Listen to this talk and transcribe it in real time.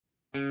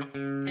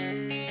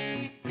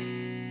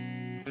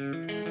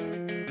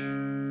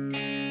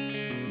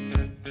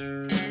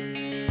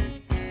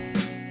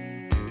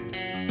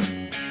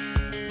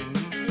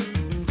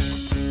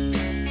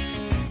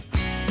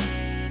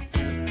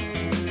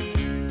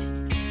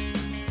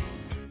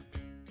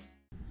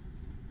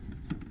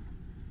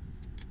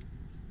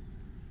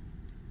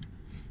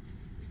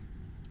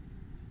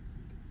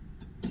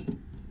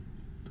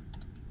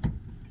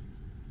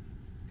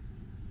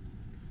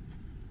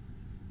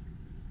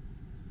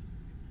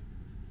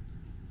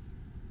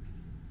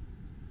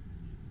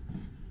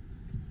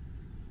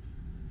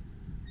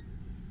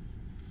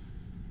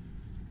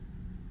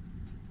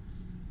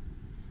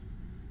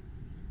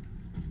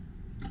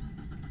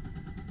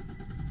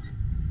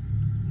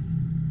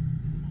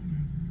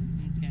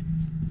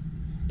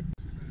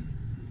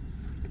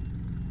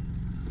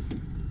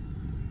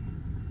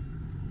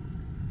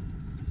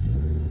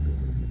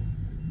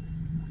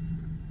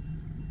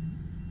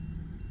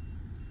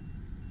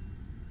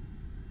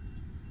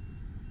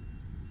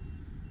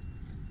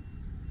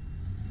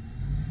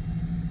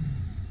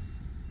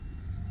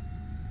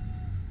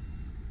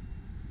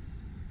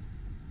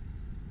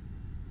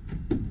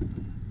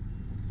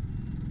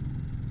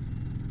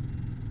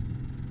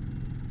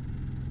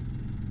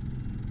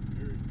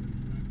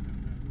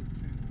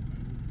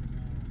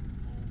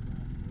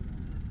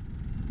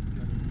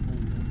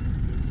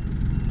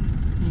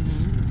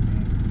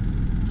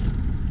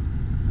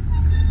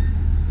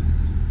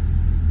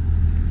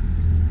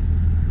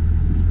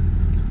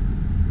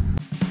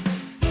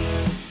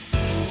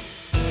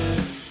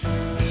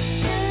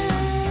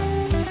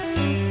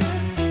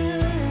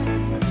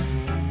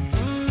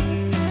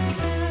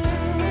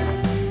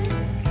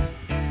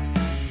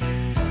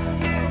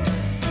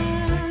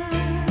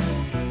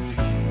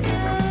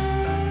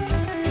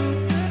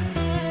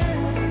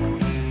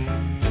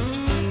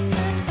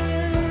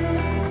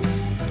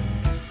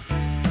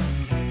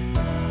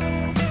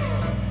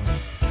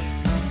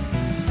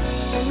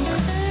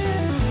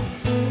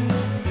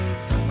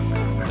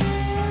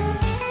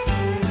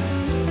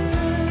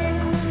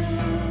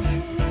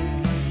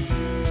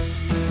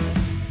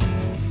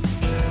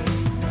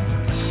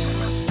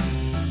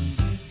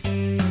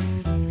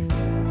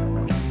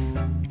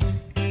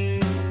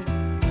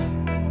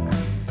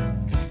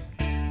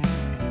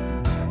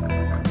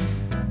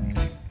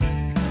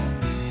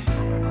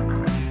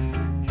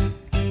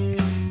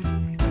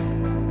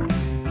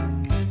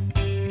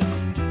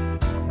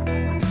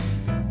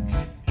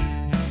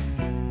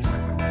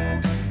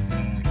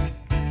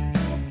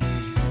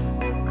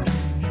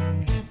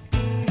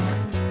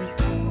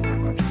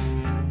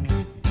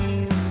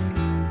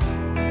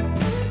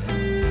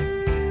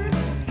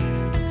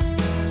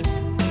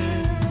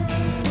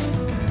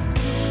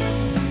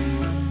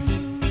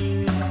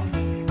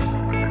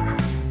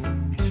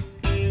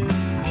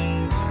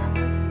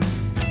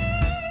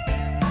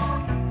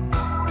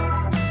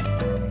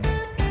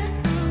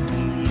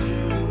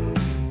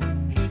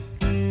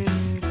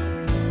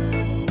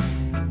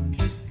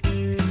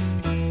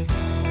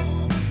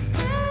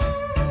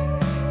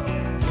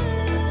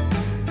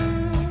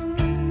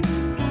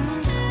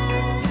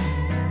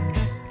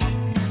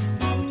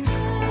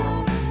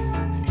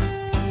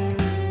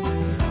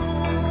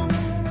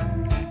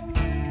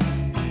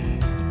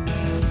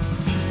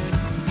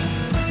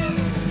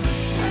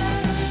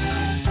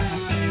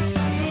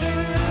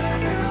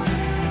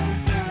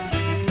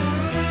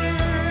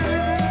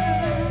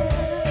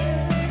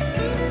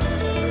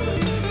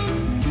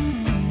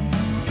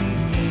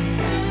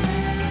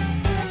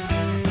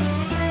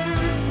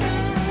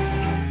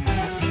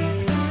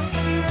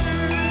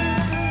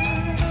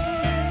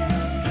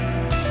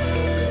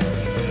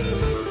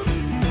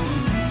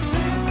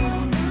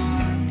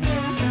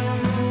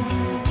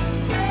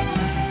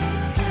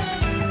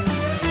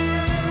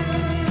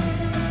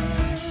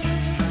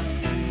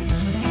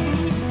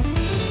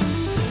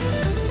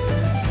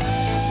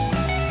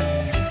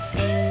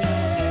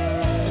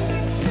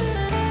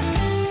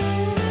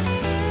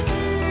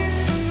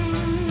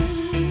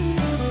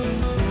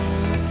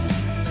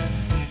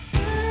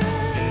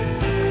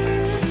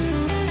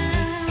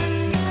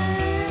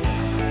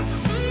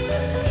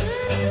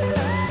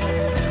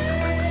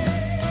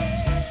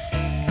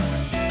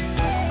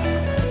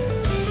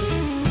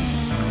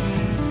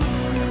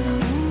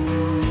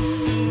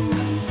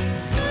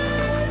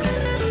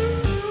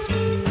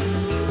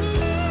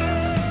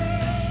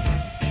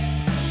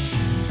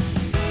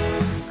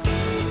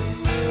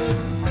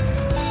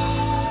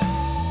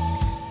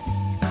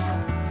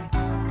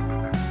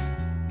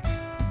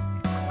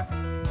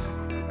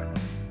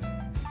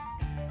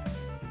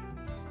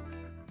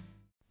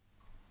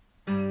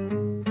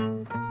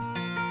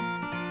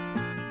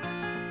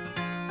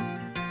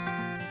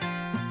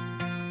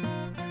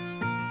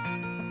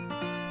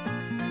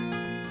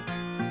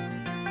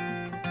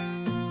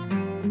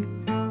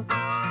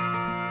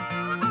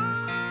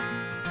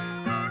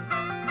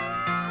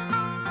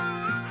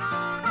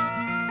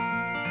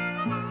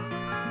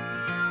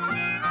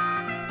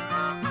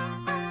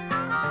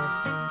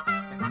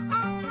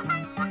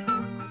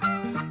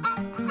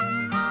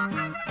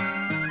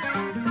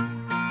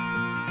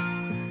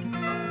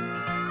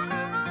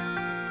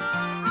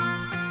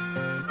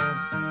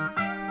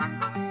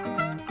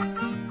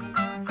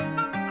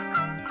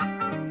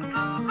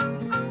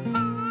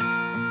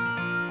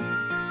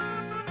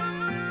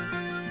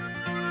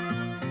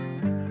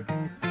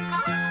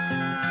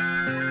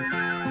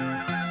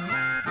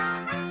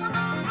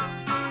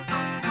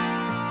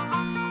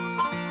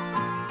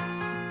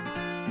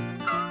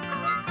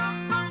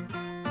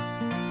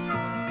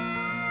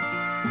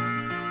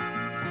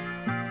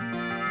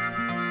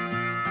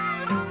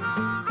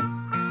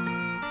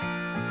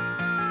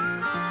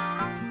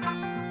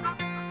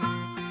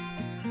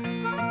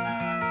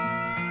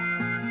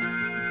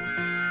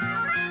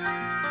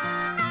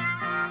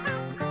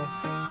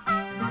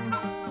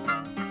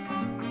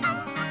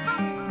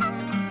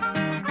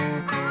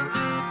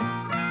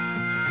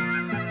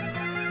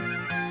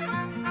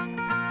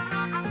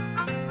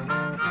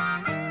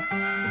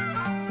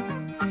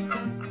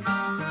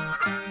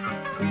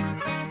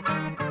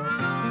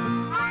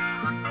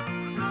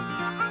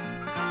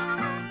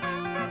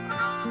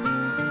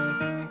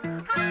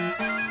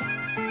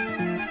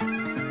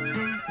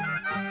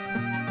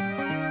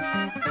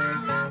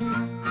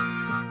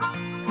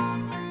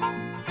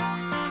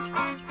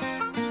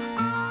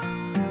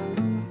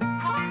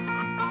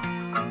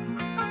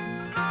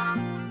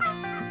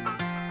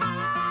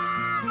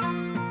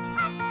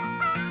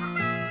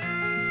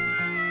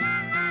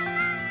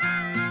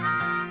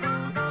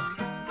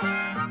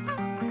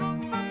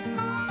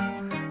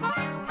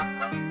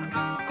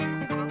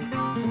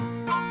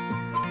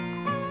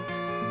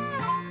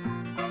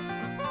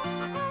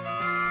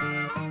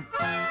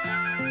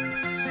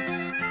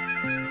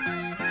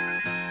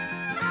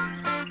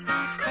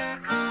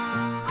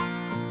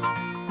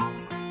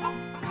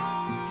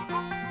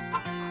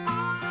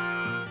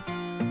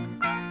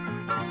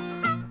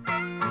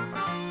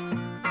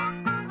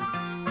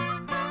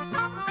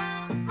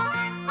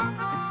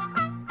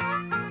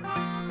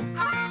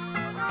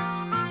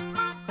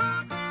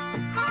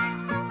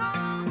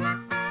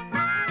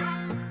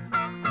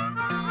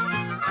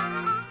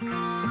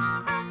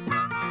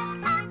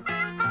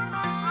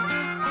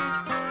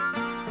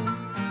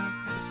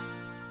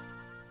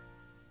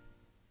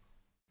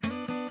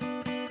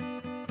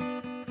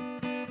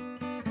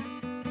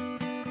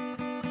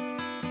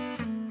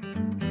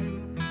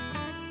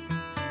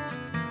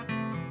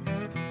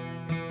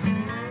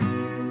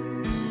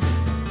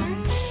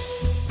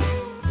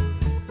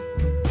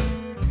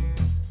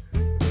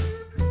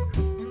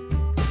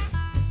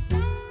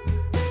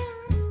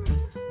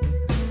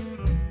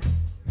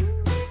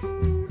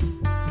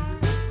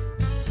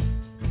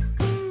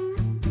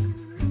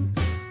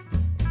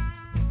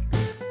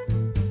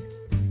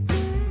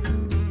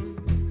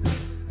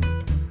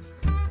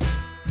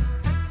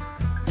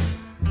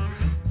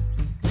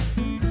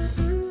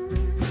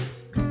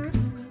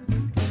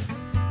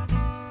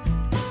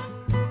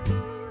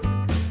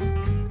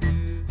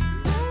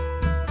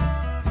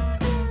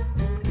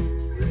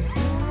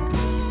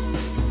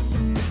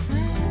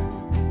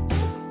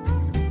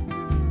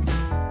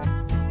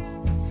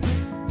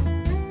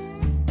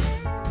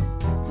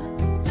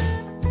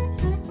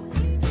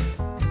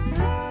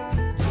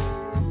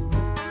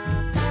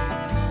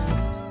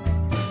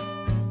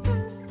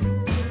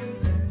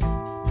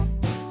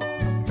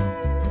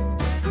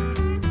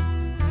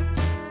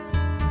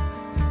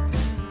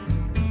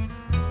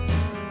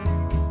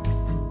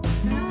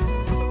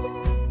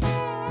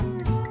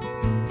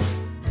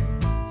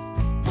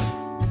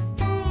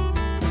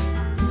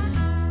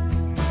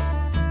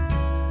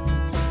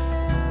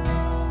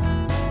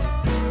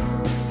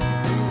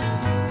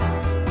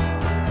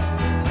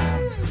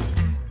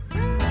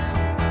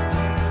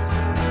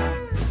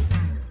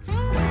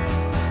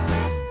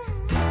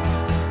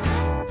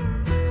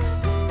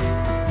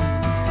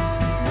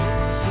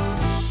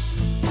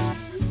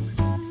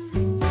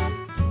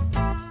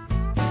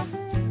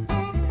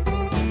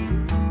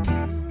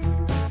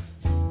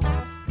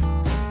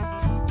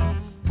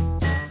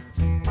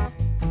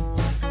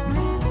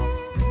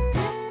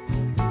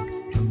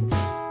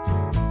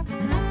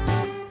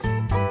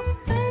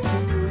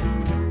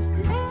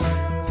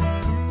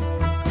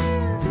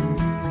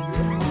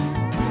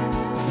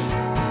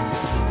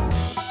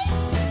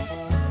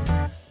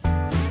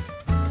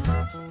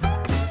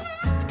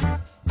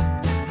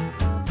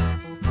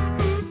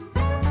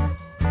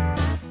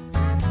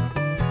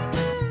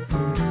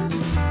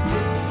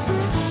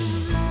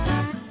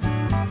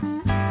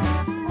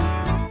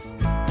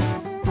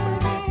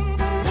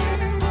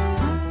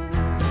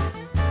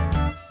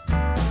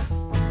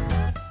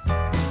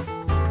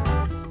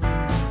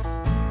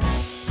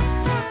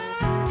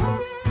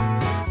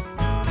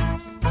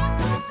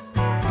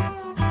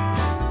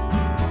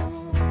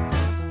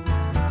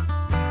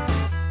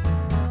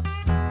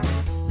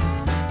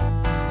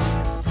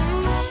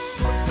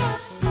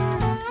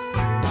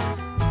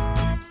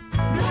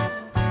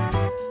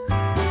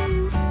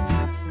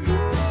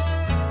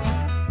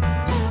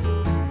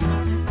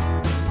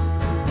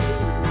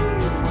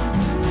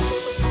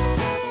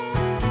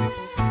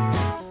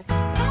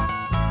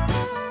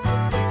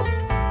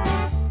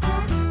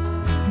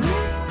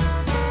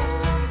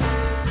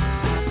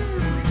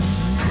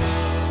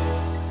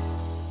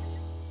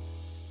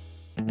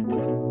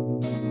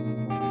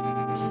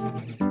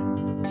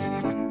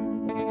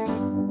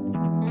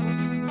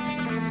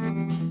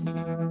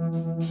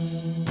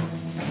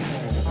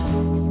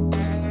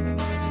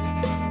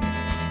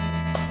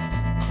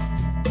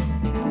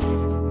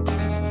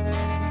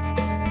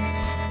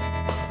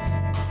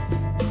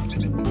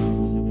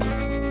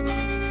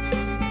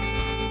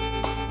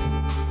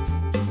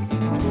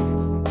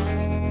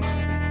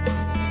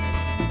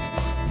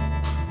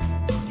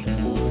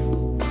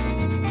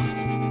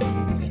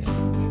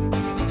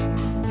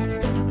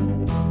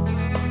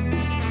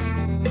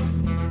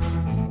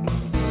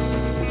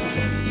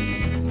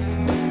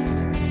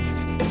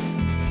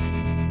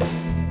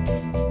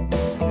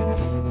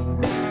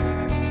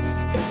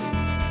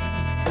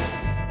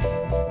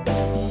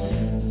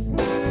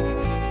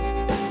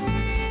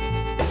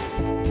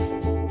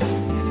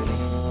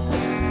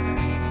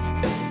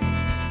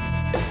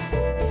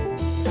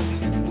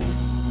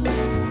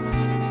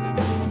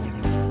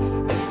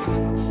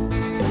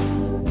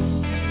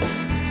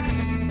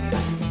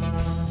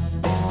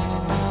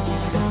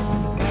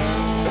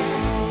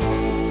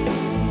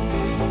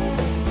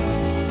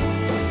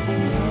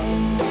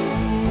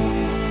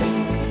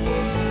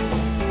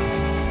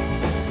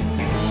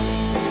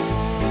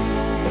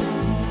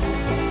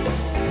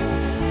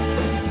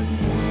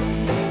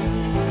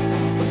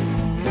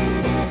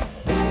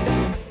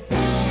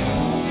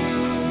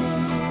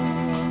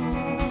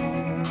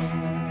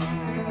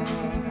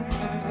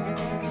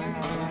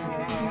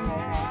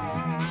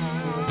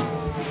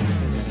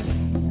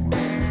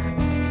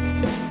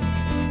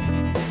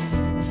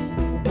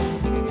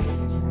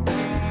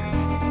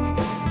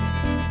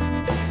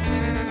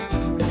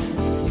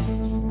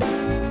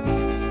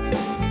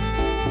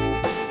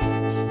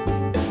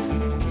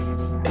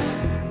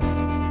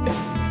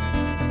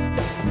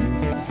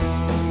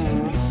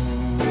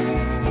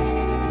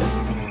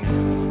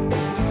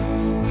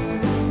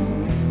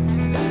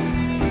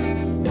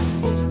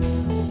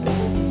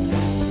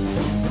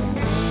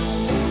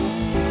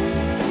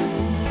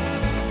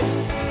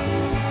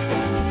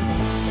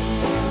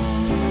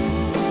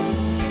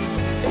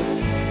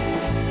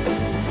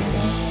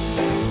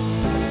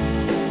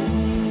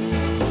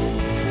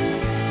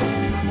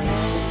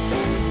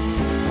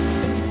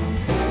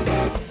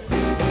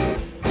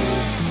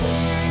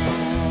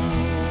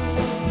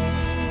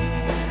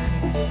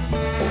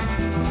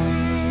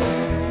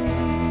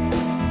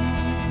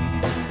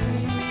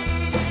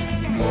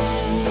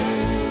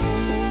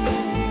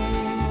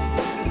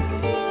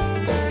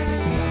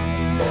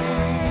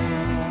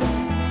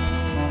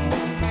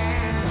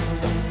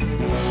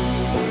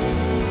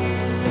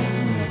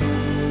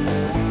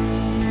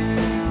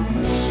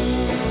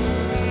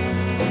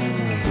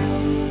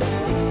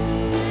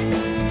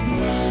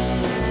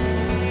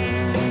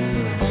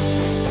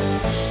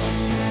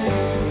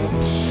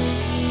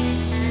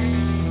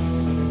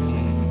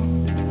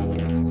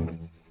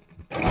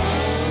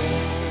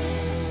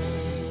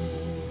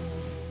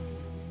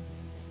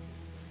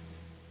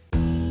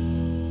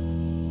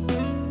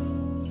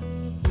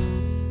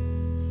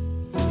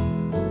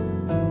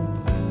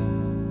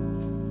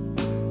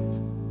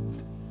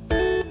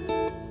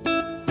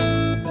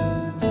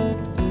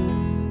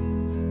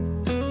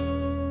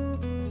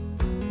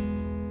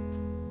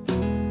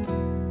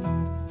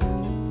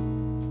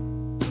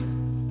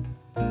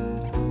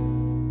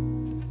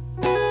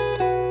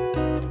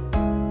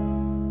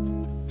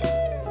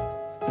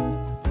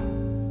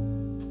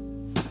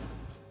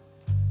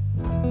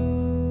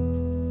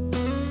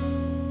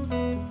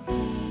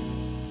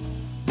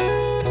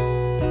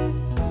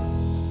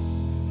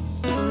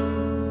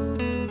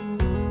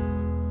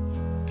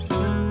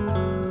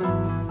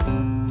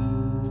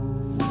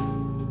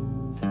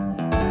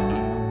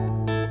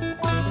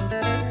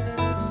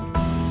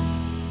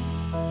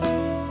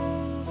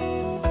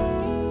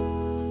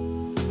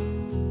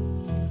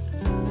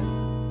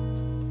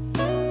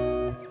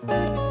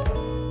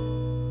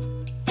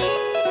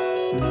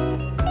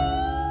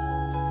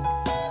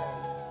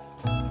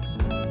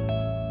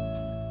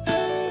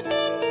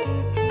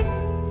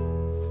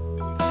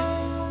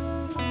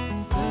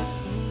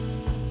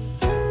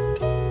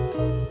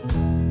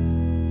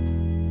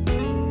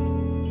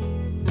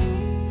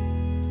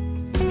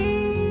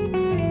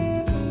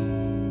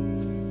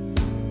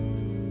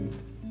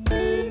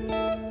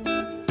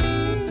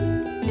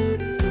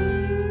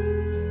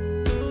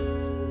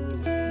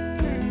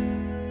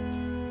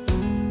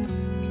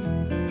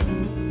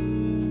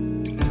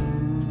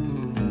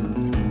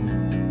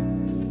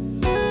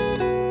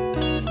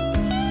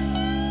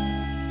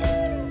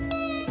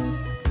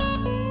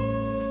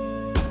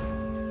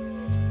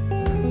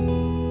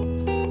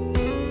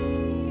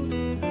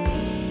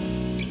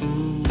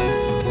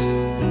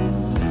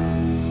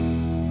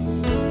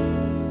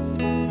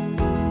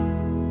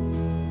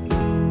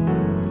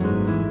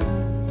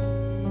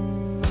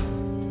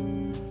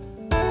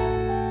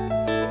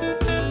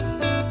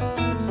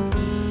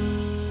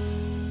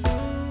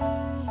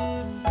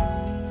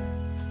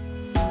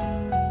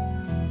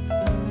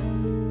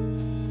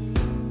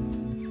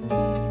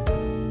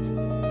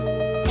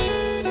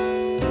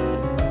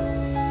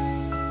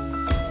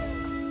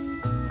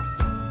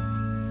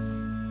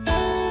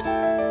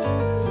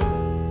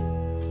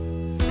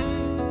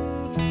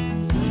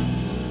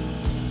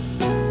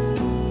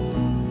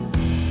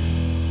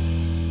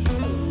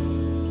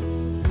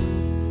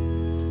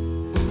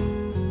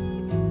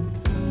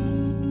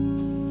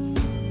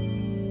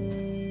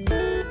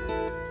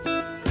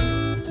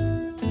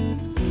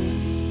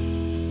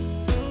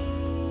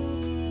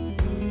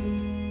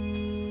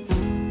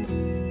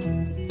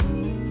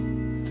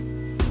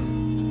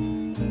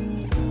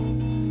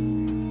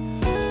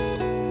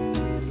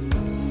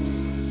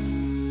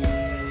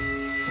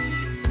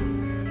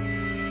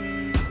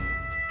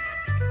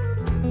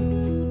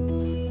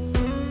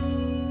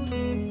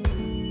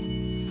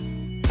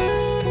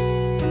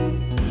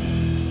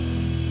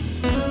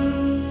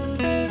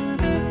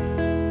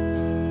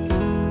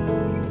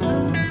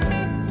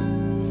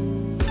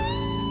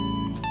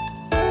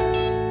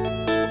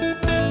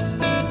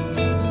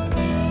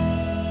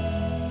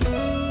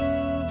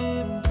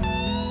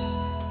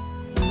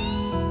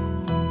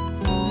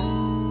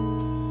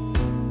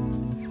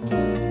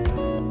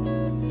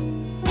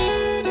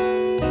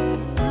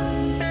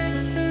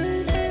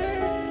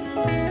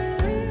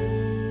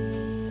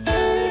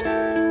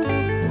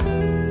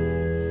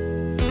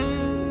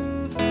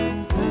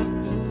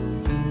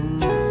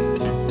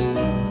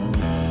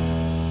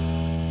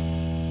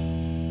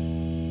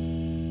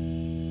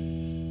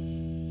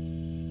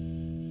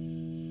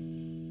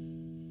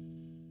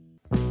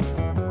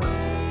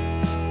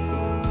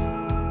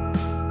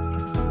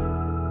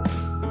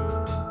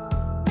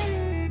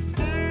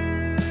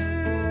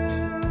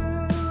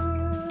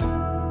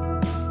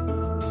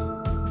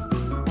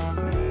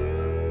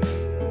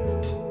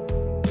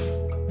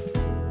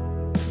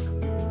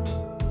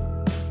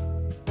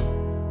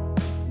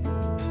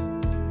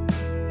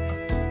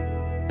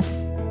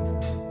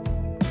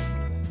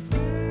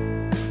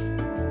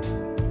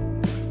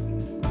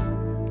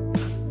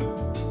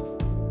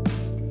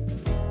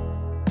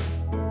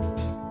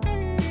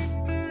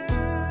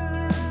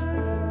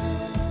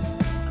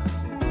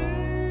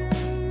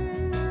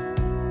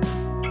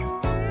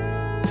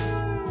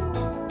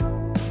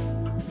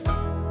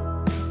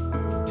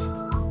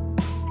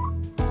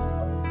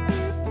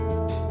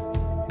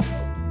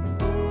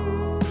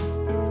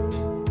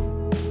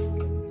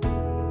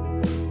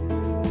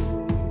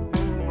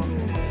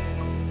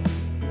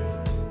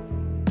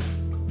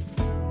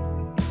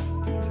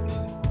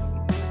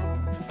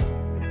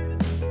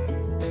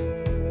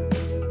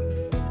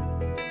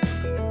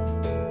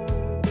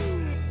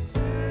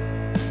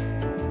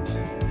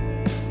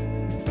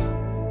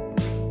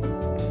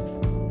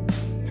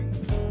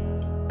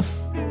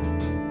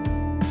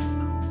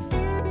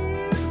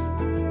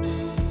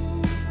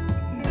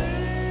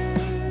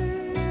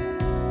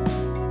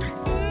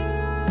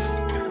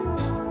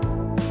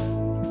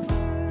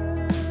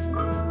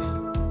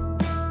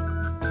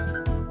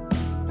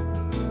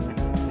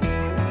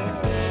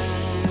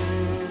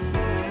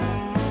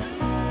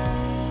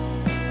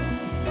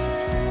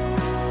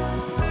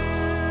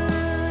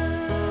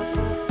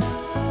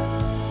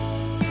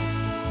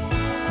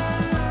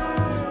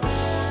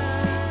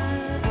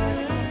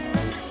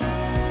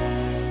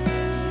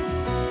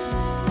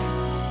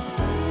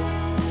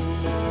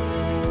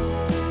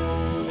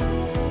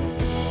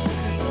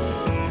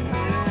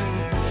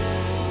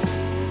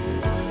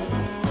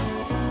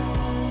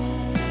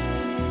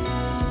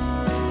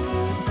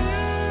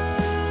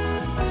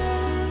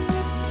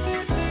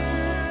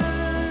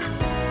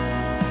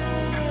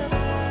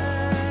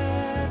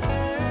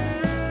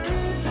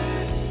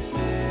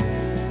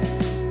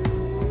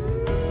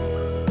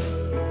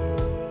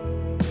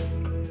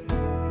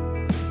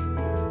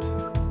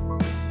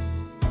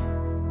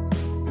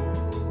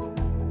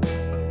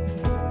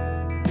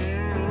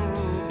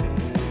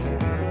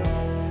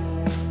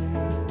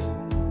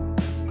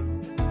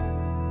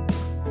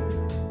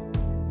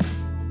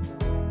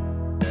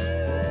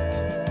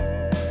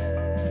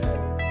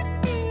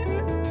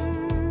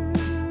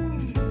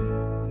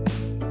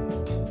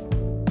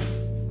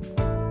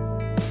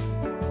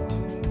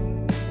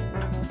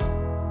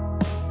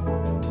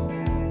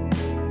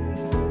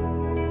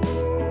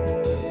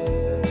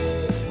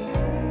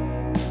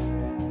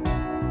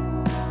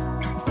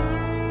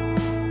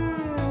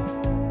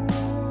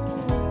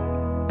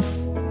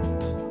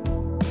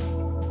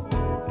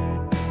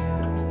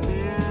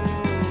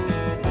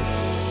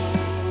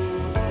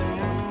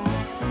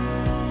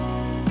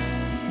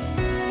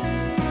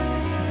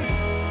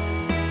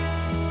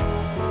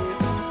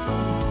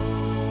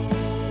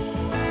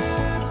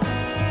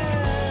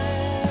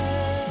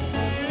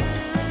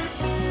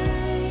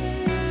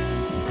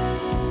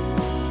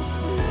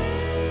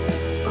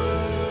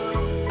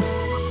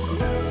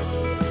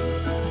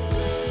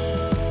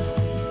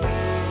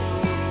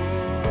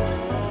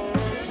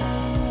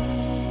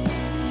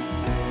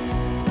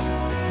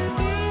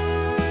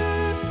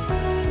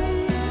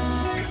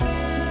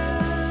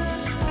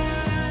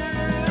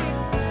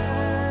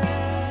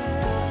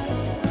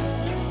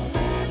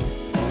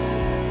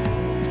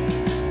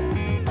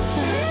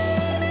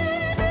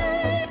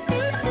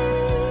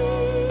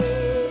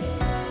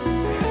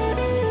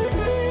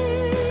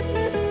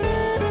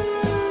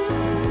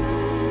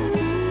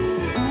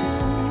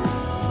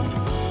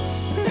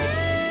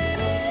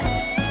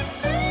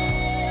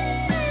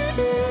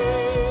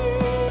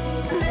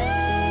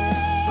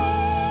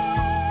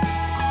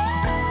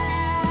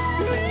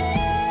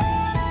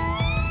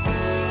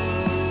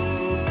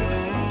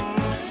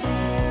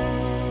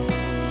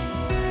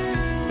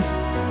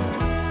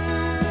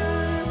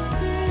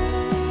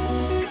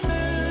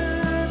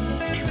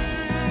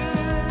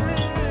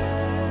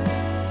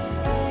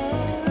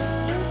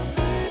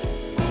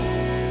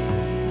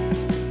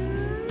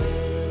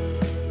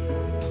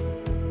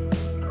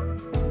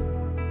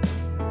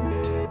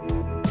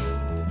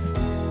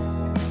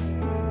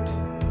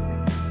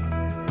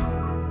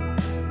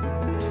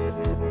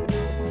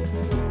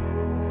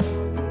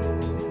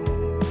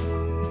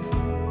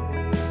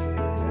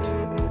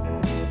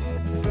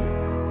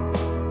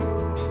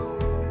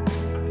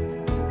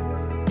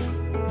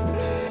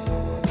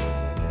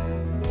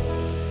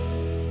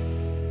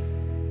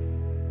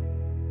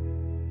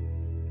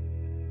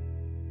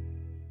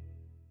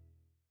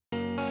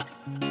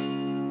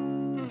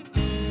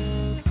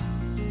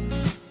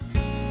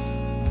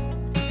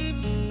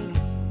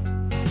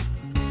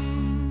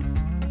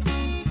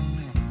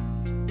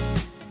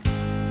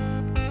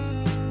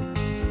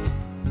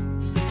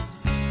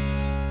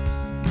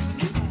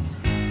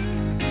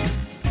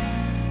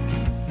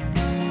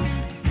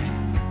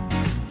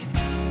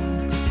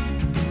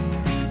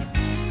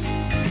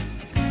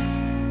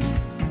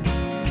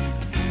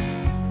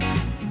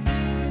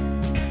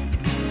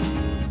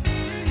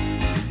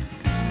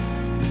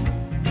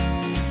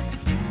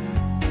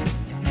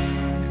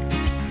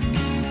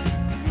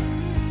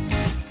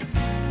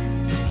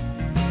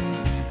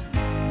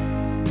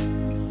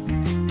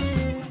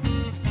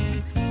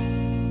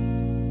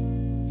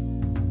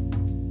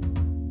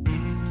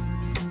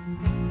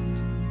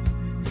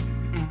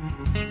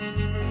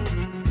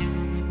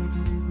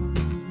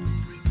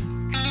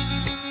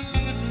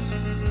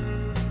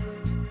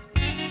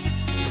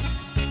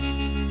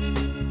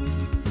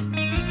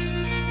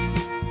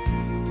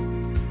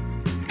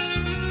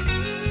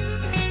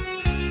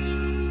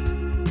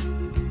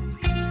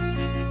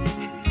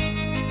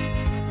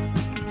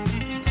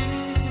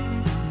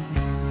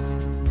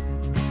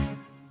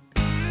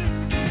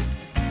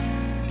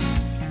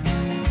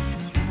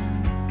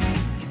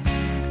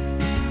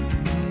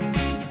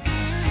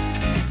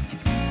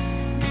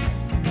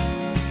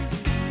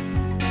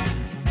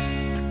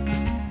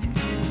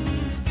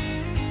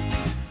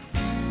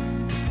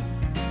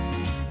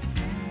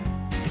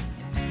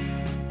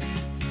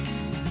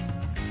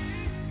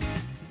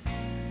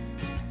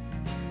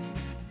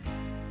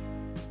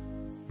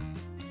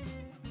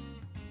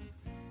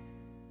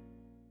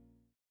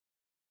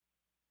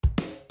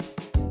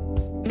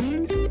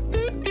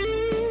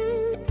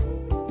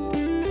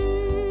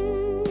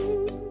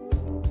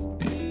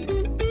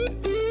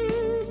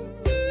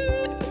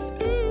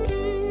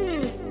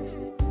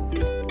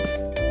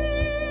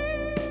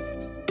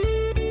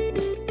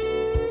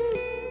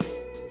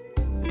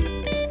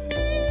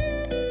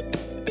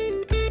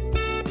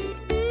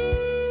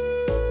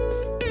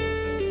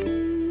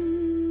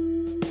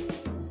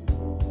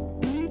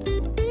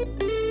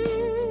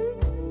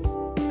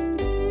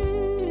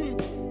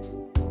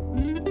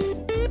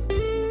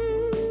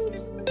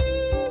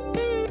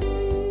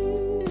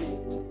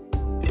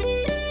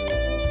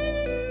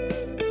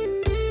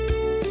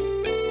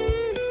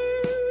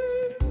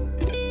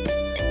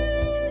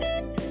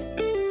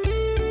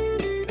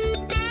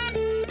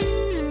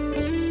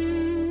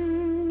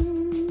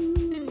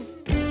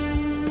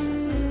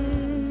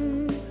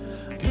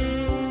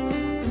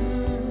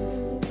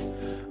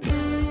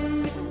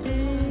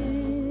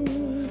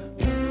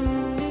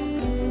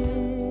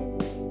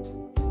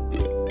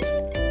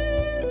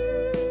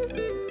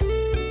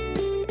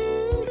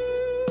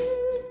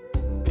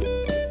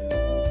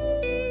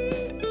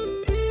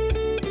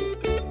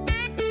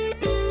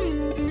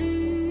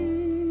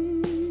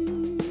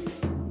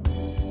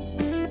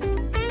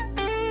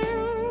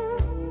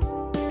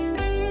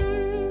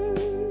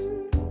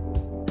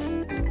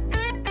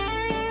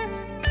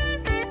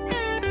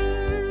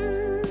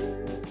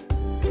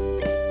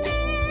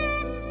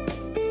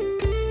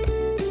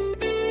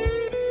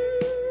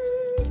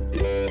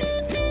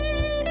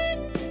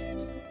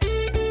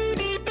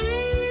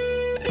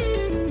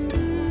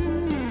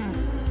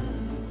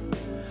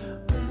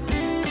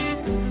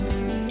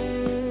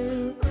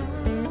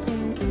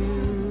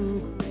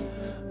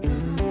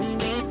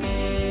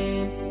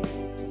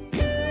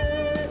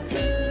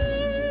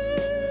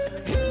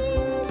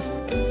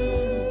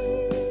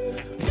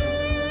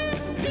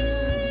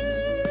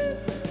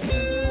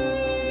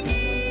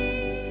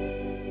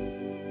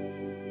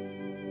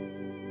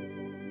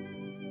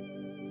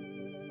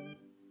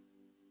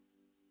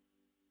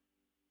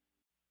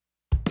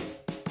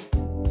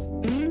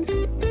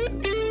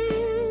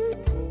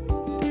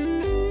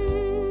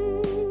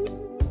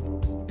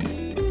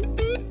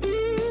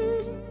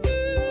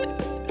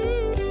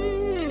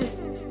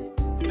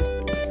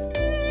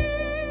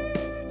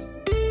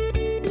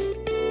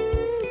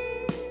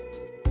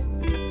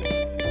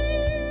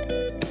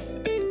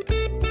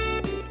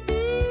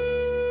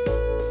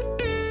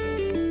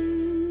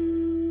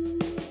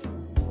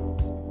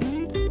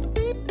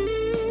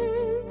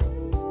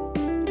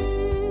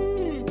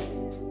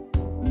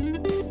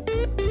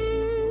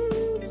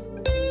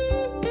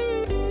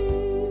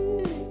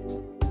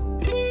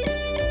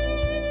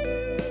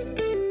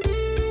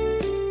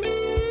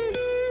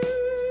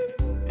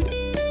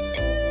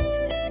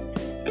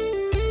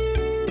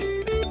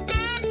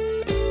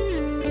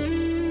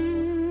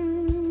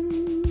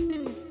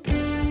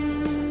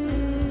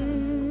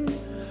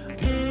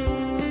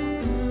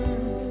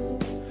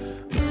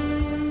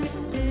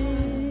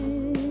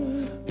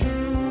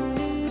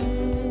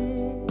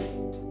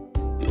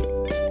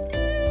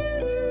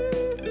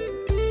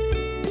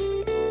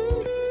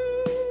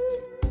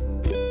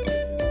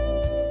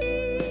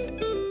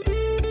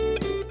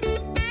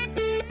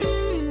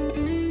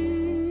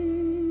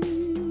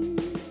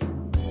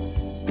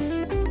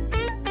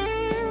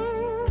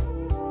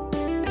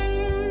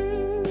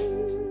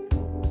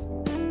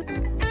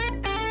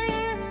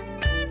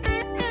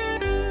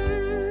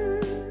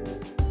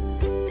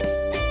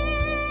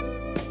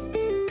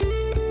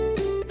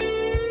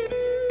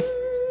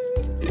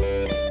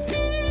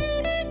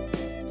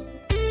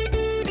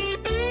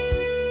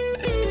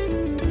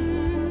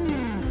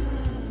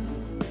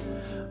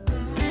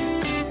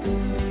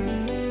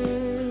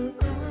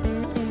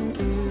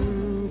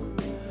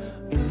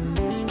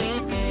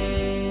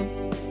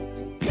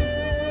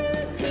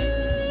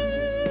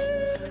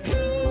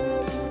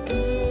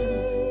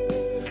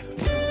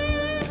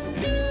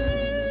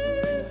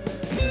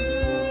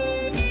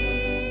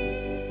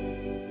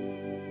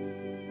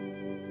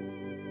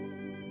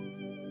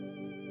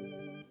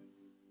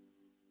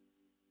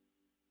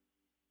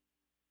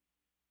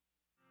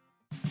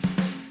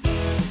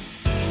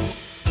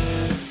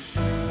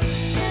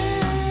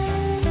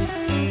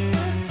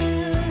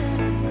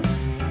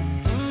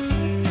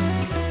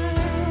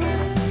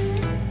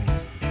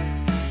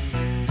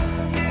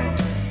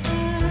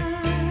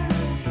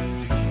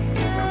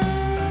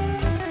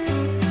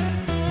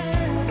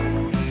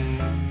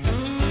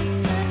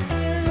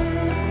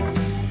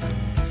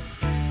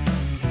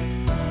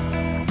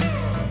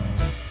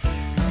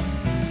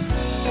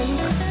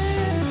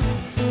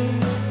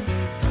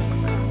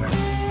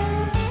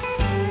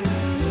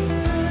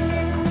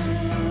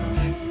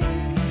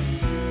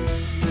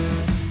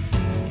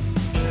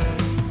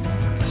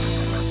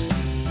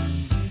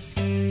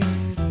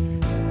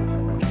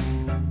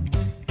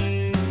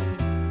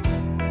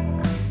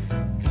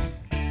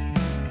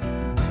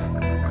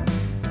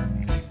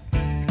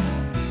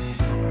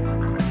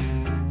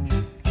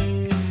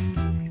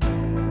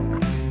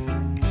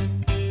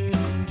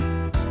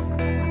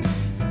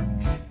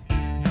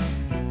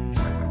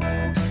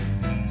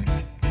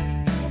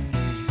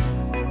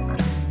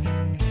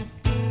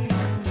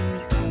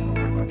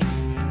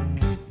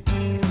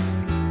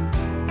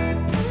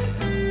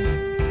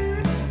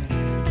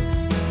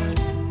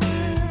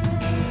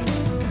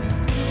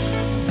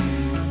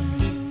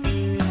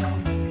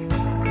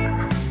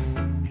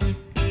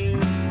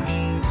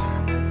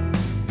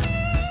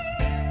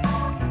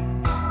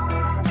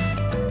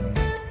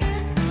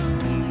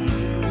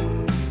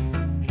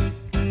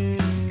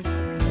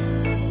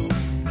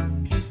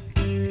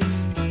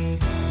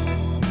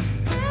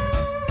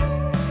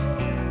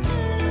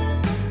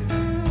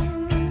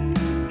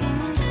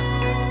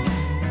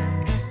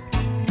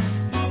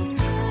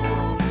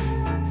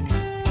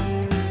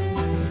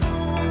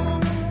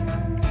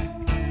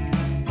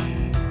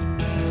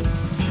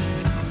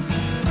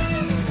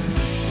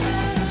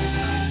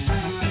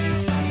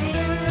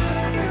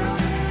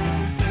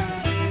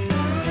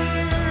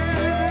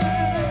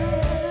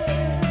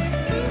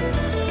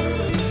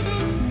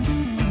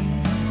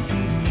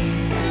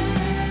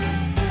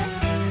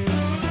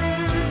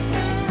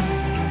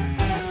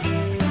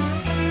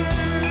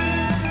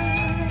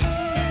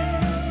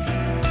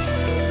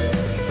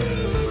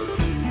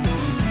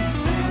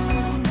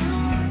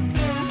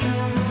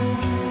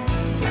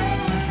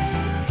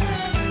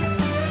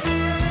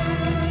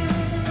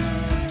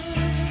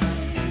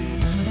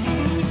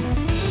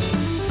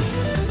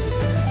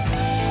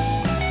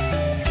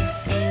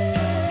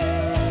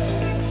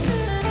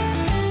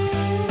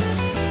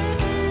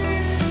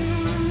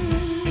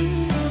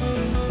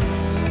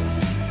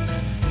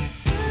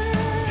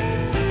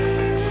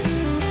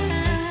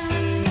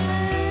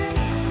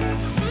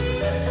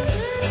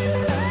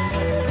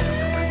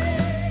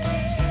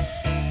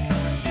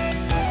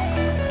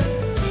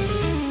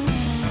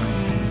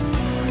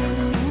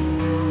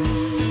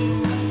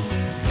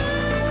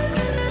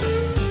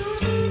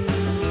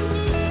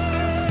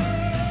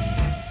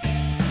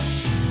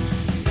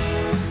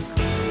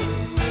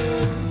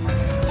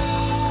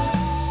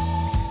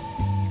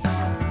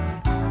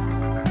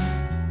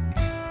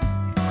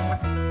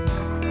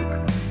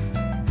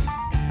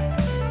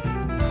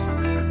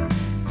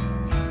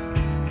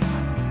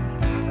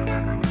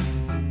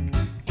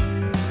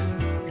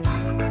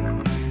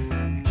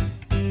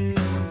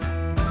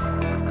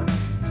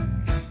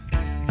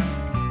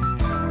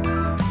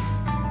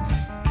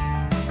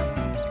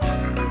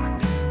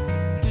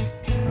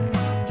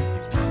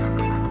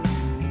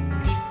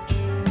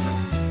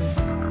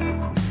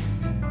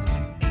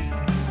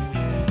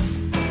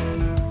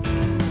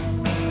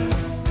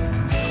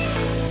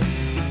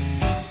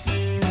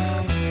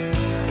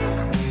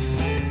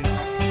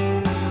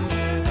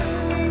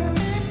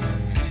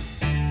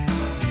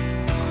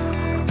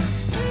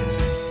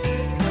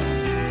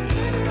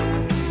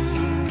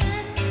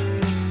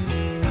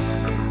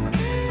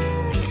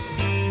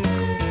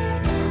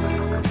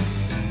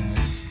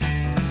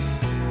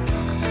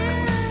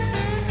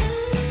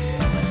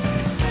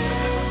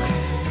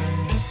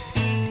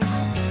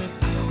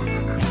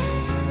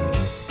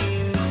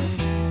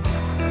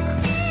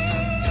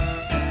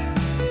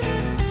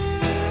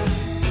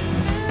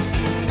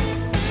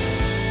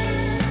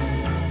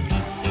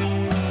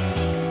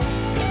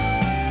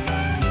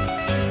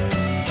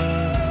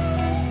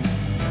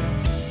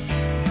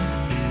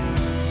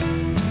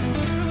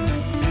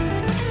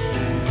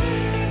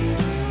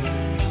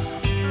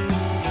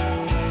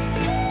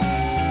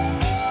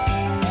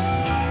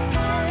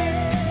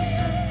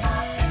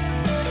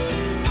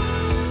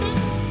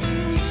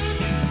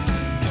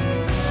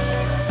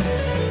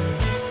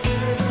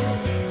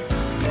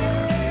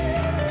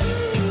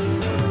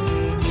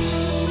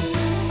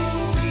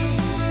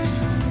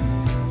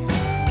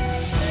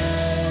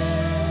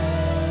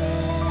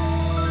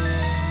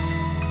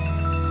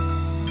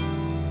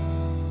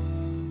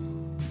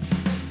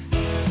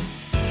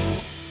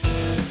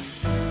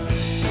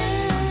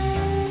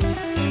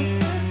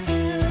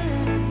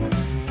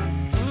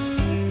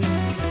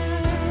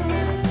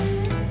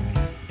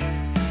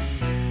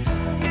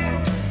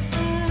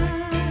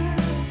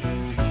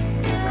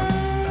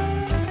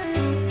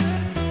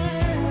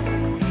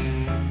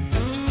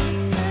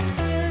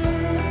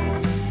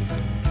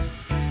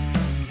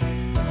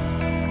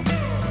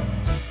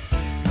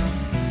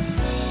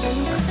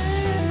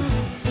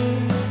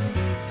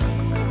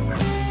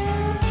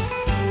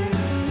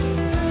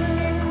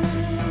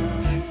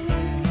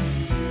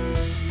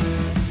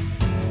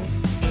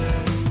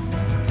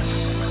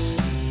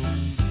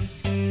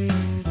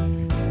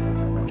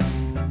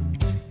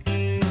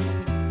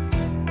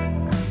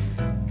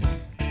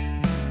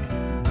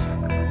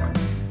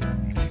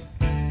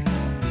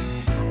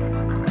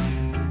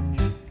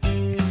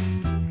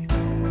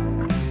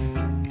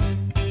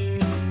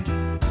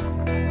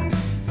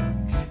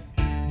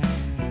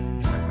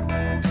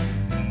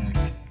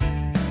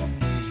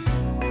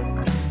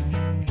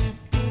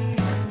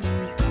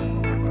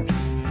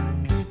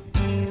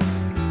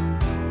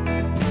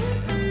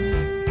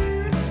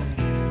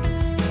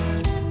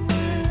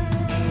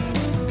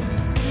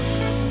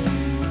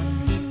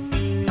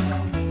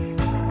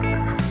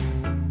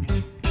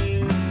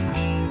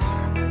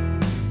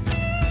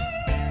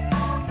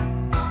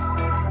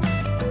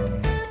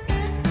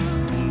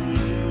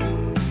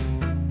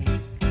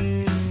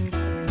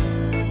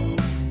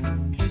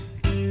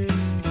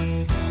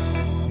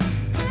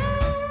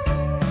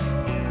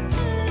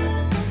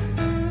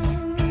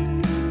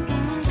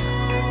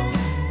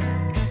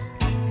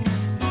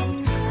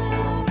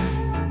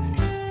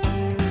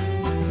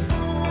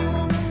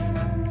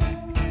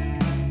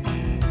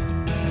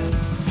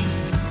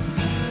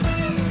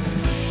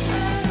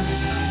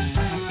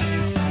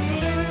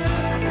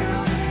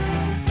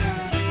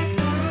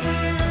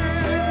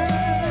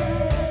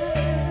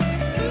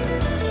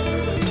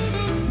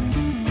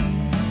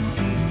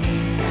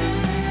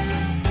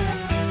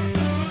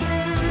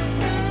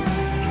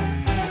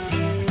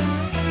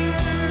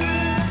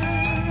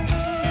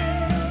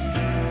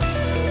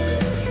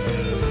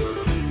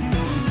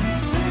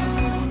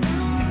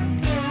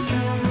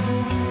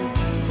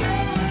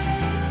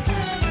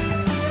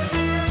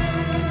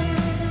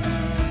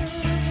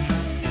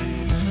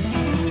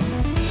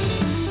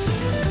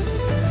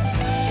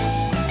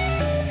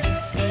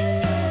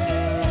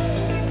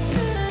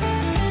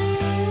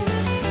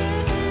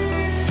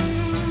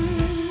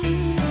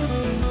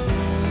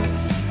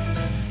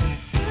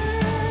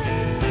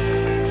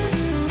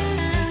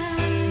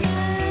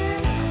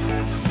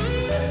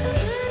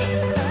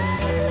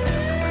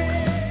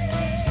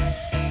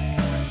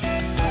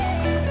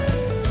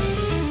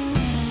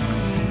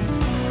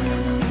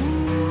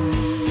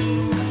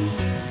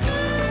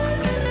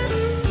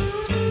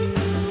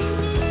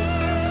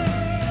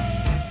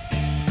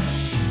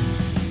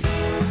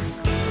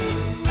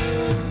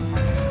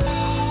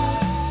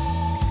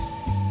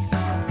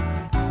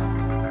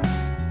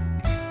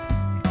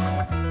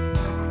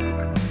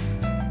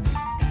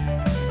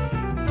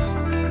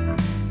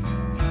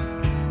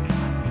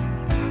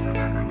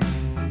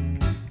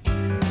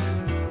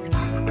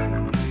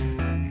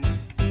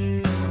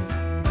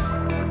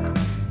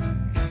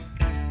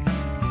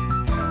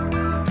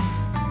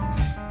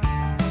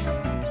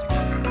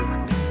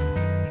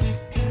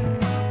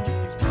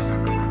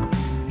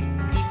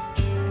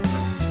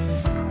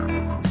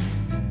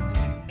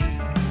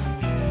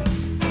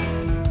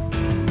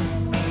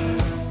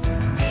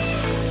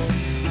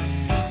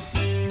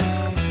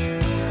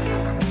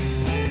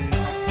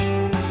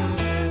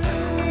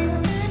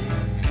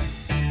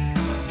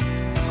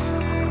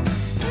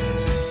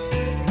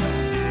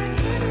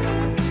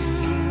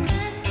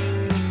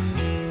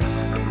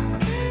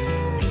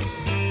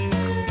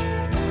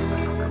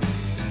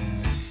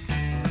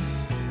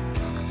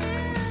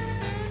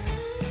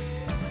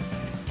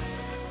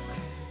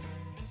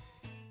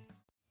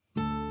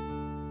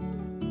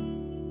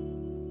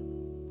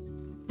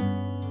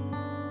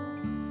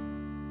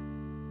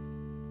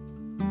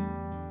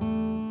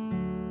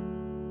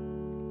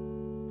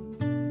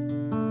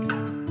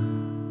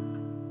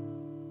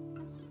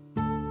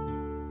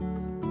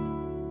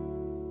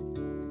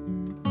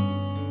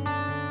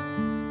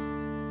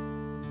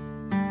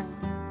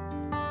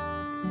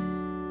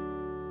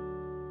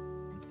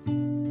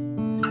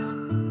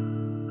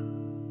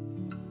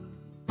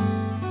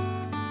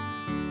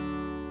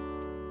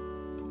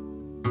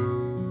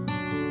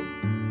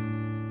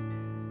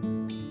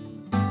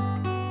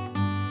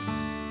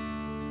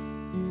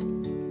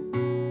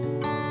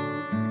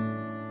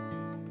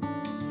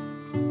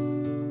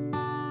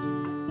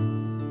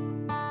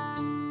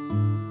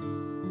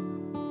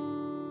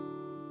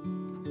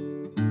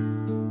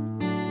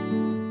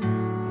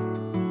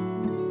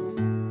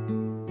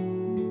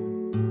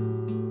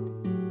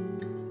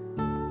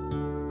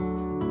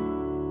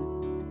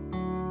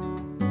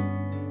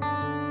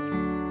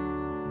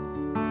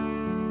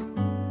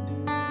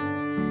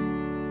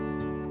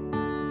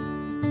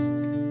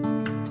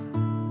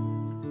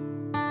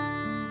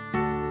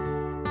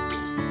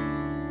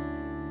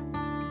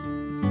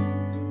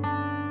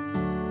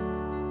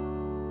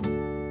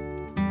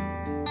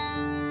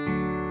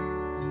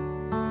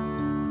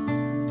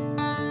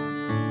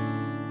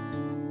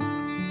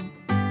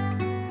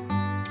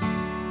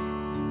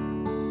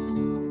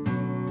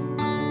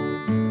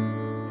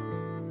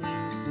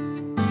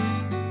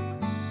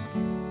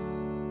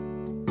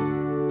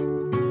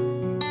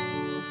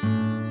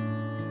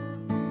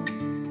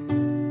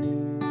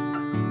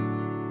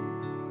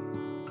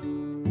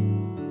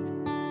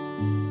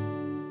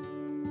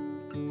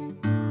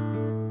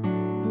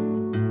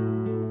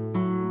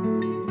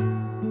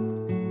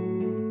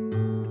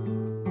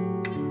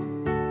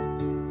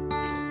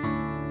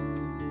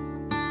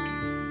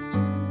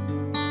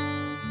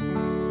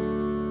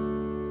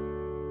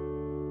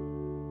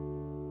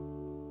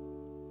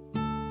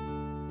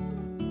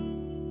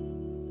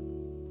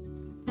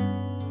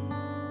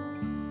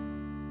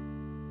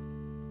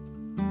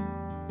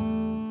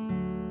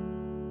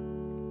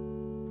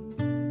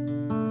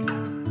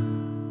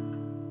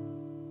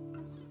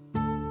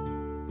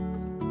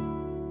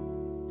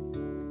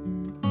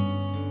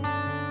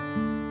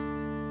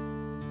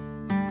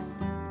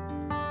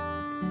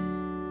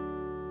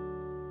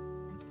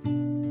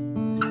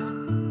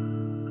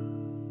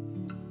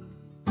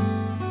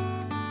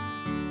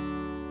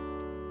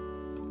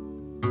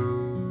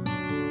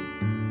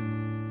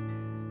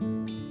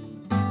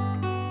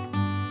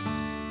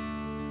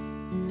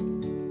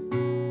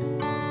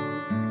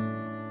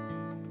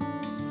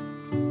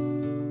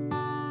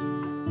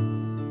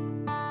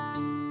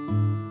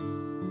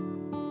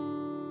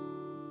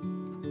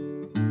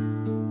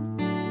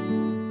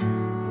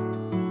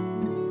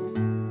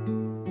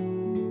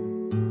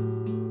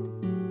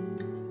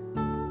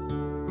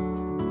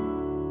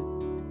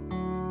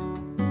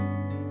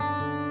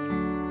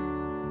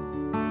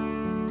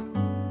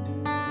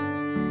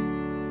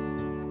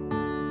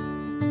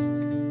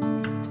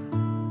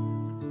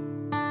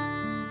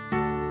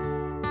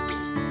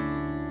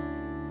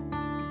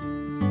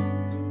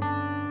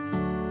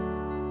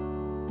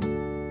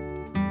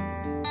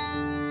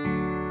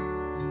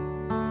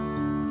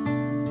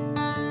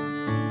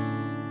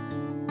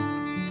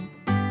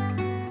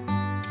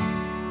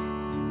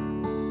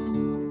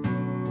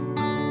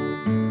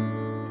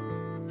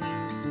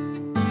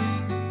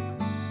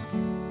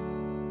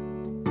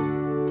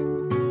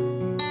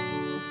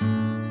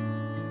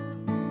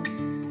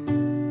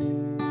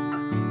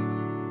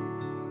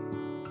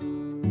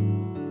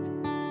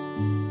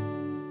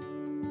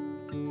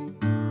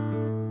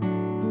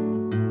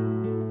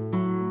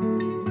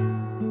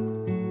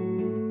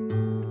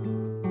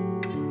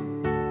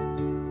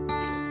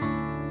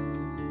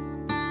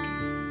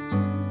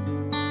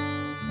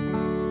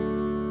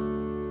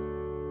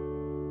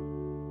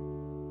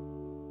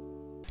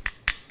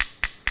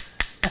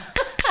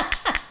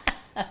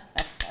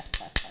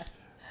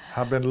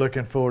I've been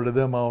looking forward to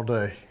them all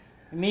day.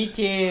 Me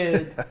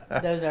too.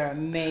 Those are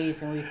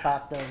amazing. We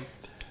caught those.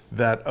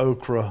 That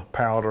okra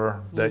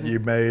powder that you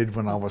made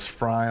when I was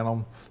frying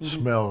them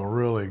smelled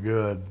really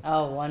good.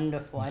 Oh,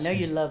 wonderful. I know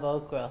you love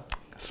okra.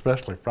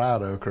 Especially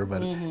fried okra,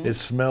 but it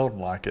smelled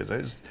like it.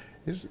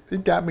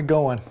 It got me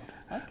going.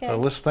 Okay. So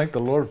let's thank the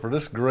Lord for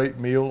this great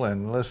meal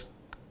and let's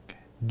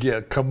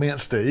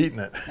commence to eating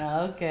it.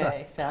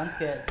 Okay, sounds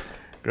good.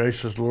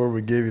 Gracious Lord,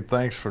 we give you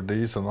thanks for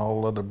these and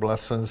all other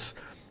blessings.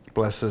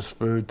 Bless this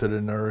food to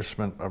the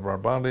nourishment of our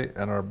body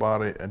and our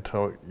body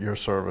until your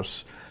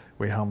service.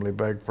 We humbly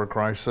beg for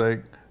Christ's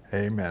sake.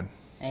 Amen.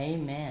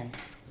 Amen.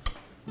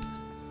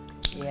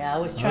 Yeah, I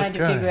was trying to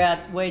figure out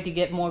a way to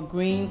get more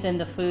greens in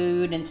the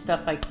food and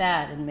stuff like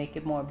that and make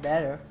it more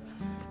better.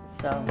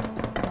 So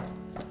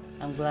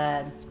I'm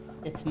glad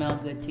it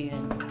smelled good to you,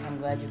 and I'm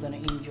glad you're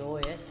going to enjoy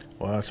it.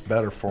 Well, that's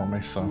better for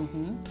me, so.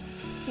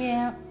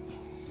 Yeah,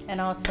 and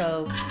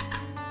also,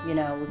 you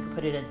know, we can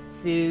put it in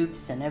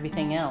soups and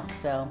everything else,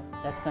 so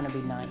that's going to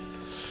be nice.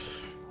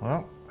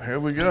 Well, here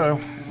we go.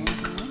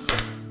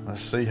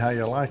 Let's see how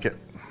you like it.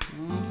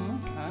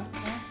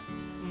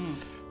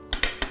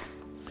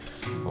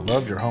 I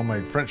love your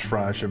homemade French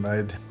fries you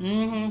made.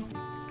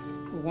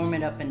 Warm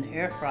it up in the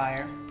air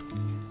fryer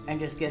and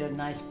just get a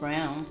nice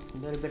brown. A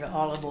little bit of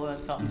olive oil,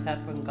 salt and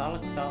pepper, and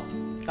garlic. So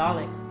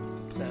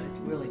it's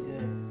really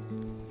good.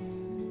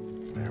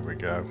 There we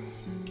go.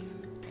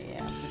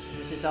 Yeah,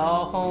 this is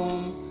all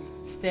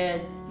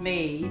homestead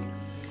made.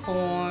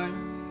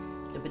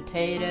 Corn, the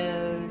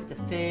potatoes, the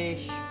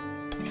fish.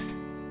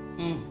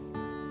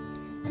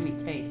 Let me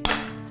taste.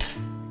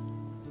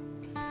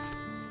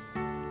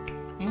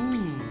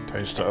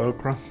 Taste the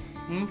okra.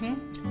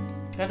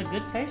 Got a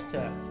good taste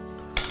to it.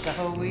 The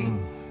whole wheat.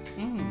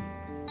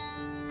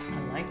 I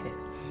like it.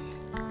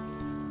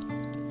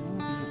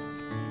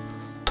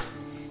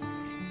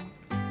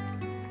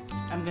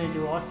 I'm gonna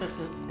do all sorts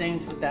of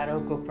things with that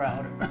okra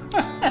powder.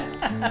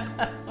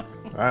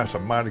 That's a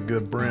mighty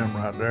good brim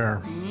right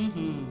there.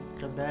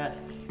 The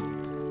best.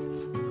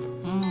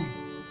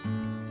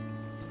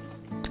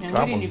 And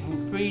That we didn't one.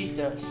 even freeze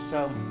this,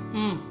 so.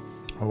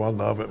 Oh, I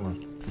love it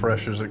when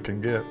fresh as it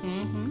can get.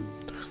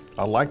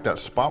 I like that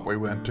spot we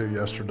went to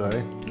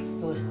yesterday.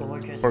 It was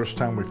gorgeous. First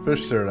time we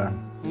fished there.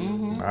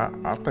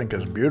 I think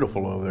it's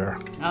beautiful over there.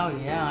 Oh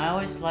yeah, I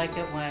always like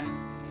it when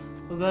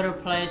we go to a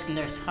place and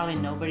there's hardly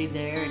nobody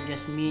there and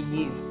just me and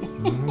you.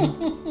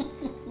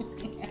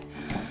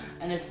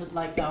 And it's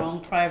like our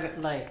own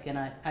private lake, and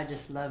I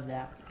just love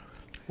that.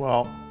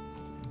 Well,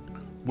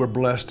 we're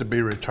blessed to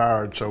be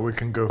retired, so we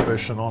can go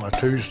fishing on a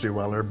Tuesday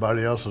while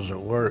everybody else is at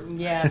work.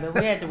 Yeah, but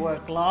we had to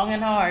work long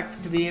and hard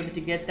to be able to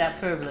get that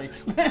privilege.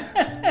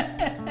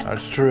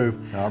 That's true.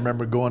 I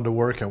remember going to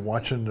work and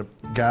watching the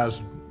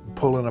guys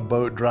pulling a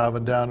boat,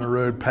 driving down the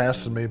road,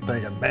 passing me,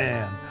 thinking,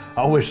 man,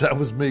 I wish that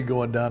was me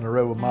going down the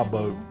road with my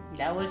boat.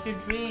 That was your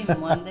dream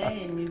one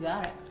day, and you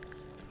got it.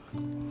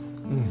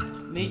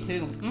 Me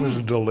too. This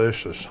is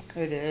delicious.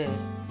 It is.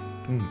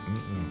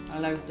 I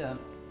like the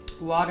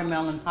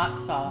watermelon hot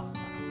sauce,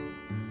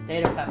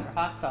 potato pepper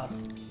hot sauce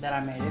that I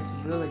made. It's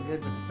really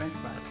good with the French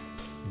fries.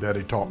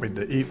 Daddy taught me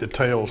to eat the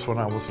tails when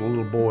I was a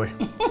little boy.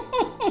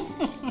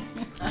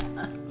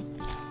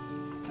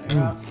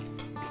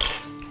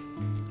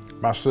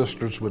 My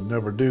sisters would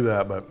never do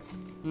that, but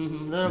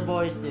little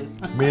boys do.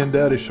 me and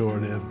Daddy sure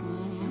did.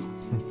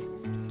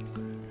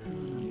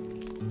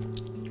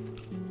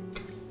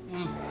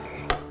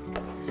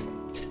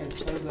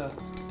 It's so good.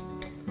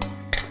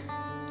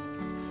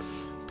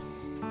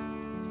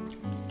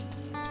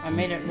 I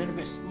made it a little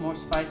bit more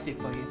spicy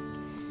for you.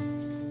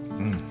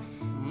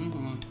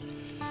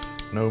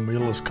 No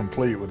meal is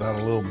complete without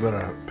a little bit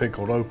of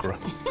pickled okra.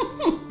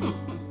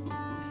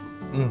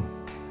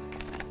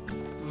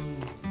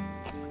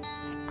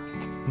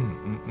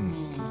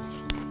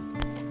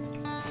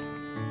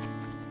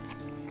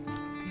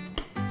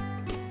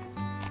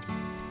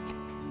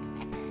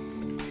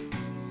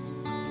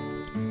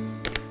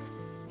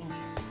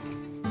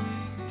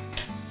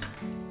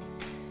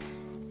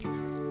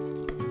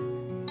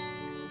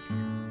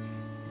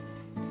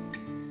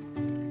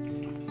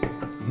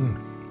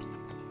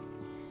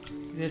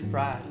 Good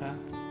fries, huh?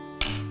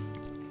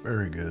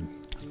 Very good.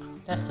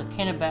 That's the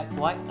Kennebec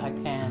white I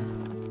canned.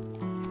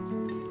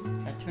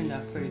 That turned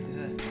out pretty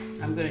good.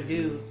 I'm gonna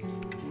do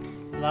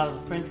a lot of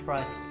the French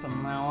fries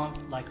from now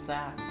on like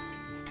that.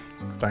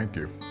 Thank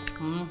you.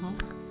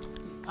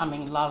 I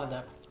mean, a lot of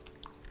the